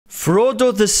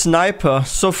Frodo the Sniper.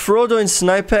 So Frodo in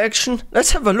sniper action.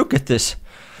 Let's have a look at this.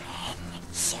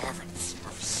 Servants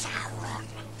of Sauron.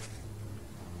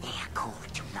 They are called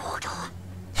to Mordor.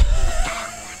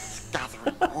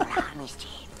 Gathering all honesty.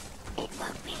 It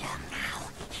won't be long now.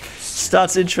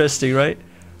 Starts interesting, right?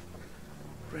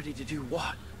 Ready to do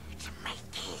what? To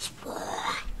make his war.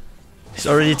 He's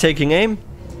already taking aim.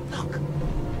 Look,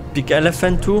 Big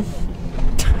elephant too.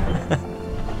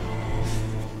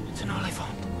 It's an elephant.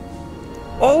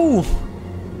 Oh!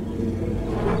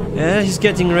 Yeah, he's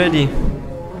getting ready.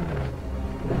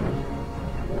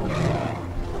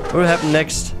 What will happen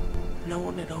next? No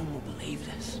one at home will believe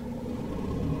this.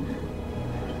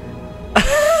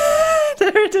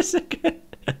 There it is again.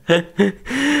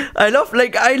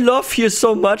 I love here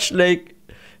so much, like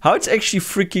how it's actually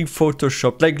freaking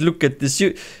photoshopped. Like, look at this.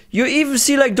 You even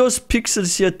see like those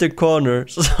pixels here at the corner.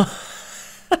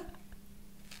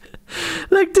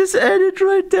 Like this edit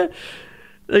right there.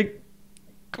 Like,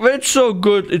 it's so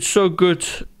good. It's so good.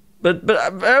 But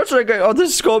I also like, oh, the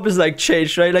scope is like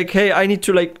changed, right? Like, hey, I need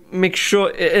to like make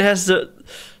sure it has the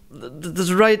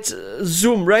right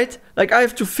zoom, right? Like, I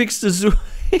have to fix the zoom.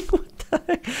 What the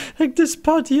heck? Like this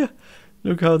part here.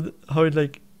 Look how it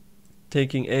like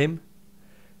taking aim.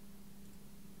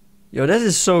 Yo, that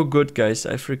is so good, guys.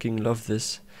 I freaking love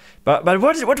this. But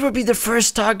what would be the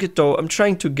first target though? I'm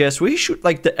trying to guess. Will he shoot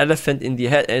like the elephant in the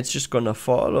head and it's just gonna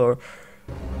fall, or?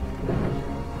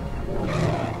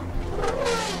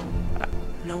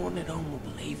 No one at home will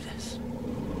believe this.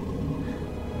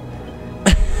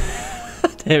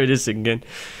 There it is again.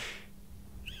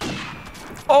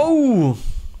 Oh!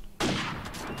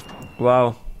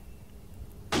 Wow.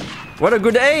 What a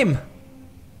good aim!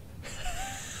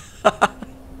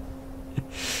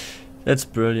 That's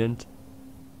brilliant.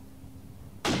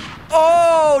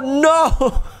 Oh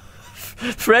no!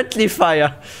 Friendly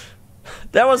fire.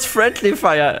 That was friendly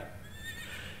fire.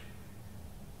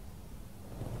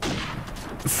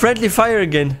 Friendly fire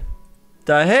again.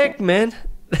 The heck, man?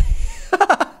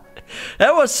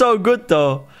 That was so good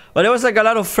though. But there was like a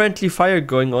lot of friendly fire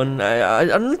going on. I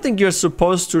don't think you're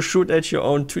supposed to shoot at your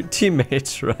own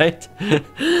teammates, right?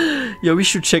 Yeah, we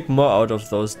should check more out of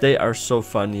those. They are so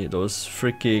funny. Those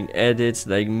freaking edits,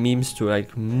 like memes to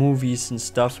like movies and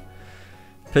stuff.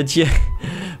 But yeah,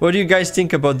 what do you guys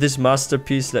think about this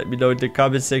masterpiece? Let me know in the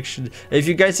comment section. If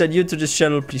you guys are new to this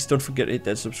channel, please don't forget to hit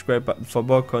that subscribe button for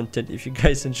more content. If you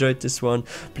guys enjoyed this one,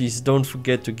 please don't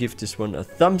forget to give this one a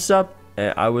thumbs up.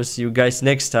 I will see you guys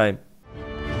next time.